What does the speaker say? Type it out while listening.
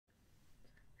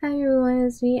Hi everyone,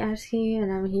 it's me Ashley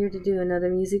and I'm here to do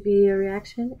another music video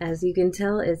reaction. As you can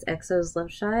tell, it's EXO's Love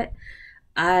Shot.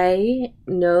 I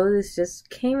know this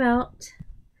just came out,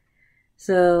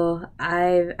 so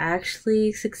I've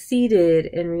actually succeeded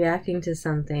in reacting to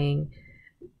something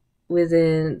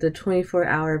within the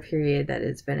 24-hour period that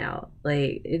it's been out.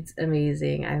 Like, it's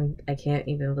amazing. I can't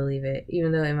even believe it.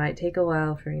 Even though it might take a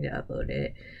while for me to upload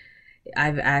it,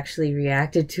 I've actually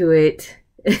reacted to it.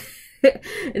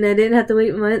 And I didn't have to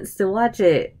wait months to watch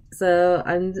it, so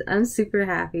I'm super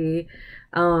happy.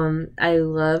 I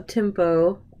love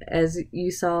tempo, as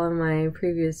you saw in my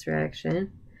previous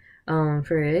reaction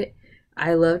for it.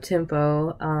 I love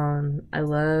tempo. I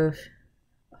love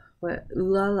what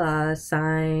Ooh La La,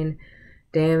 Sign,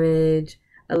 Damage.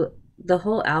 The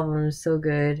whole album is so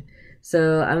good.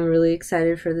 So I'm really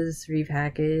excited for this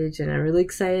repackage, and I'm really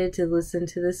excited to listen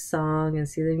to this song and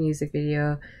see the music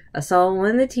video. I saw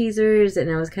one of the teasers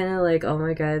and I was kind of like, oh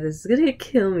my god, this is gonna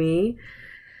kill me.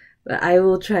 But I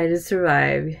will try to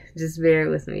survive. Just bear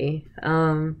with me.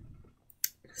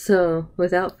 So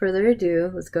without further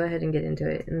ado, let's go ahead and get into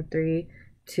it. In 3,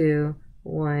 2,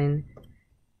 1,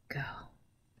 go.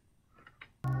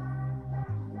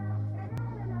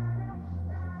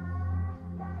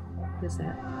 What is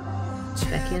that?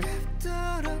 Second.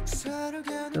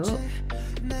 Oh.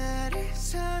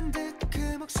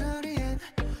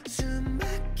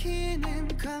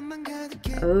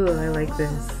 Oh, I like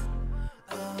this.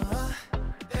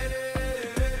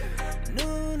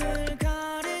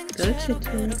 Gotcha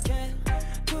too.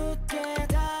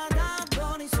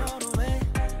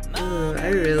 Ooh, I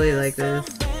really like this.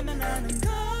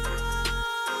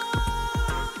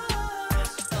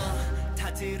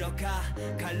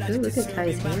 Ooh, look at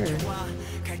Kai's hair.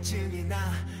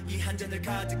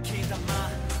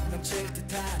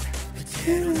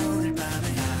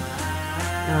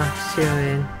 Oh,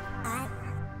 Shuin.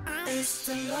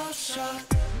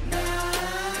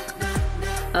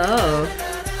 Oh.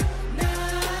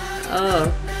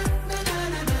 Oh.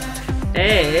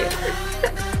 Hey.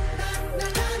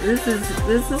 This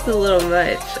is a little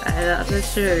much. I'm not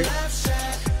sure.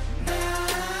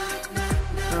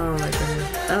 Oh my goodness.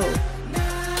 Oh.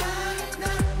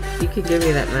 You could give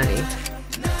me that money.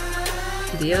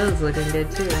 Dio's looking good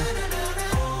too.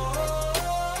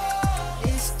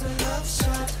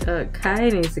 Oh, Kai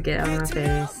needs to get out of my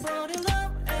face.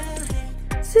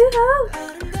 Suho!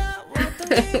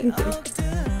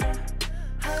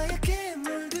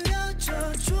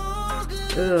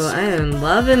 Ooh, I am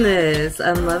loving this.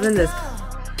 I'm loving this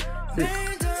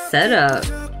setup.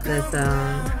 This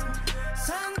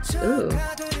ooh.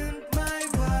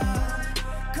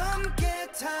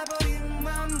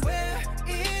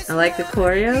 I like the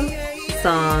choreo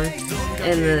song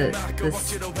and the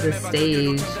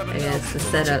stage, I guess, the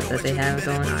setup that they have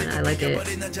going on. I like it.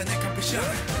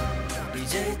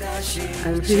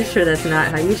 I'm pretty sure that's not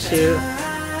how you shoot.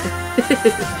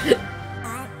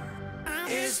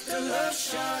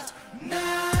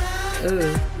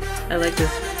 Ooh, I like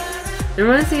this. It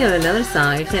reminds me of another song.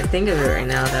 I can't think of it right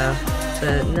now though.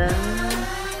 But no,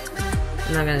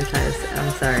 I'm not gonna try this.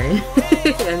 I'm sorry.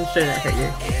 I'm sure that hurt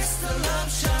you.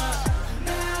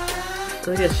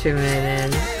 Look at Shuin,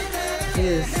 man.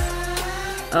 He's...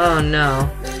 Oh no.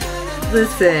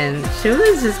 Listen,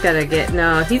 Shuin's just gotta get...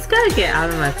 No, he's gotta get out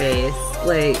of my face.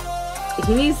 Like,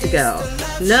 he needs to go.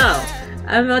 No!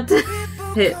 I'm about to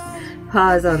hit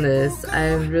pause on this.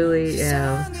 I really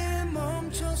am.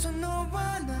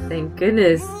 Thank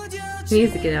goodness. He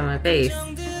needs to get out of my face.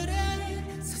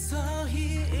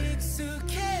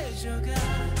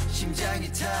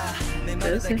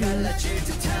 Those are him.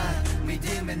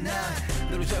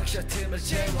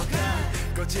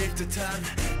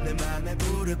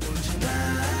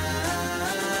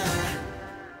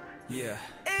 Yeah.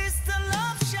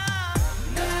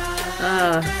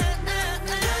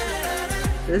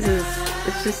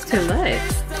 It's just too much.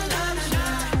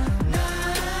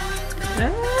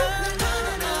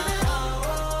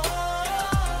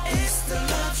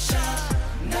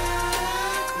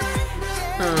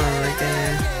 Oh my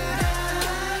god.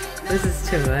 This is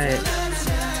too much.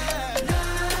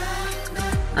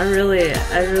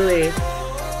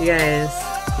 You guys,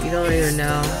 you don't even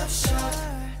know.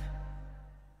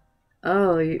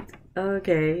 Oh,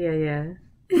 okay, yeah.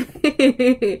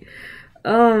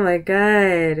 Oh my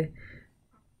god.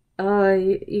 Oh,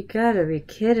 you gotta be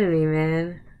kidding me,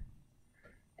 man.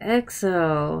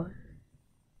 EXO,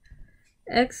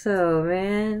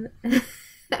 man.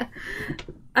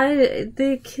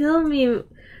 They kill me.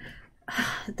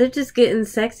 They're just getting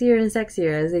sexier and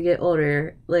sexier as they get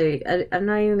older. Like, I'm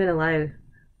not even gonna lie.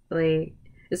 Like,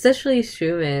 especially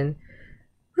Schumann.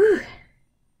 Whew.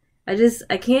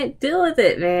 I can't deal with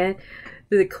it, man.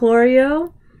 The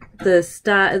choreo, the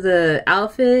style, the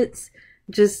outfits,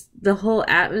 just the whole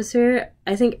atmosphere.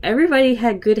 I think everybody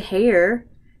had good hair.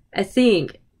 I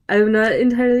think. I'm not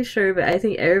entirely sure, but I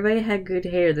think everybody had good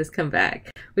hair this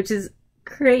comeback, which is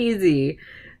crazy.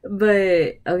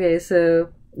 But okay, so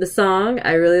the song,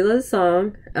 I really love the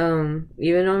song.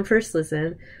 Even on first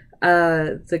listen.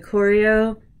 The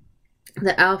choreo,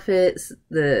 the outfits,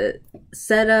 the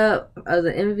setup of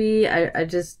the MV, I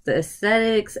just, the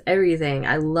aesthetics, everything.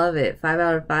 I love it. 5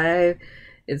 out of 5.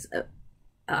 It's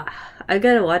I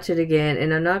gotta watch it again,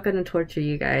 and I'm not gonna torture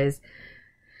you guys,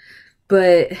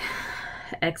 but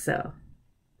EXO,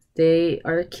 they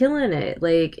are killing it.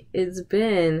 Like, it's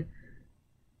been,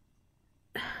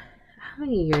 how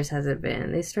many years has it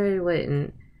been? They started what,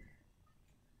 in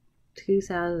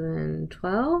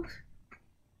 2012?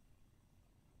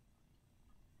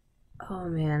 Oh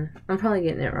man, I'm probably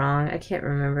getting it wrong. I can't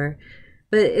remember.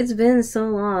 But it's been so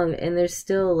long, and they're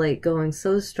still like going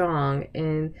so strong,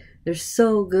 and they're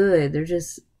so good. They're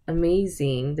just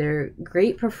amazing. They're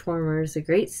great performers, they're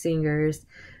great singers,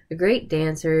 they're great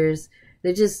dancers.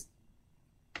 They're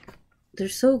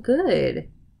so good.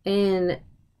 And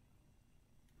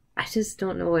I just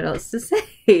don't know what else to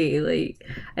say. Like,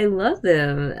 I love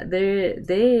them.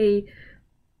 They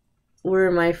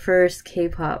were my first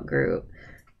K-pop group.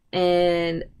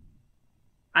 And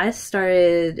I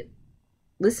started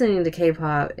listening to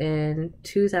K-pop in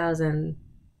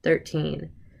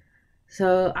 2013.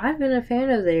 So I've been a fan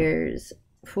of theirs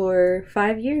for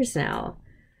 5 years now.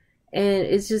 And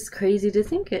it's just crazy to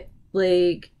think it.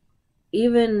 Like,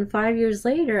 even 5 years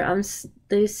later,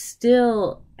 they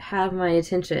still have my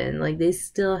attention. Like, they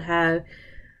still have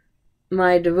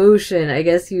my devotion, I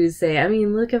guess you would say. I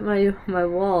mean, look at my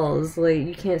walls. Like,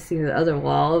 you can't see the other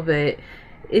wall, but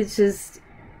it's just,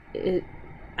 I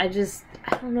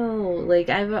don't know. Like,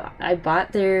 I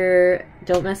bought their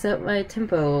Don't Mess Up My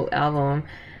Tempo album.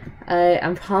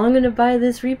 I'm probably gonna buy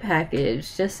this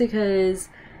repackaged just because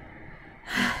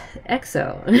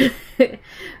EXO.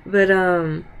 But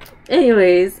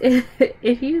anyways,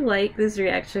 if you like this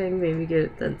reaction, maybe give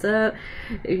it a thumbs up.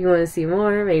 If you want to see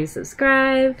more, maybe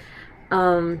subscribe.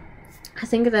 I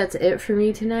think that's it for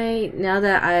me tonight. Now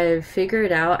that I've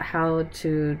figured out how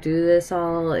to do this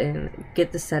all and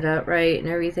get the setup right and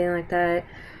everything like that,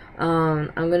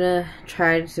 I'm gonna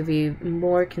try to be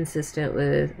more consistent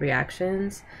with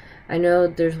reactions. I know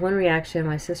there's one reaction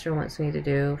my sister wants me to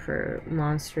do for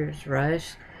Monsters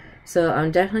Rush, so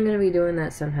I'm definitely gonna be doing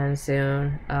that sometime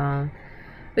soon.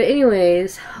 But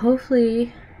anyways,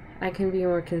 hopefully I can be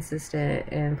more consistent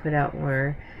and put out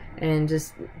more, and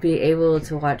just be able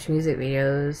to watch music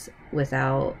videos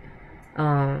without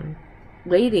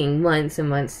waiting months and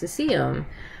months to see them.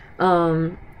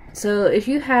 So if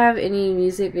you have any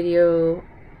music videos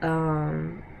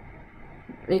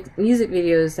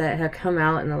that have come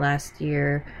out in the last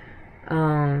year,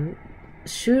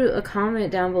 shoot a comment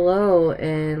down below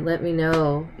and let me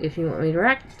know if you want me to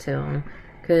react to them,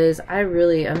 because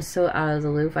I'm so out of the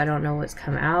loop. I don't know what's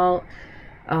come out.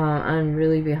 I'm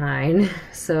really behind,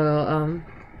 so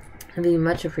it'd be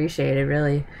much appreciated,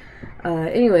 really.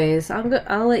 Anyways,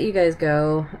 I'll let you guys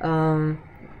go.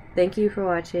 Thank you for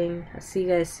watching. I'll see you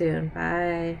guys soon.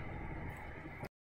 Bye.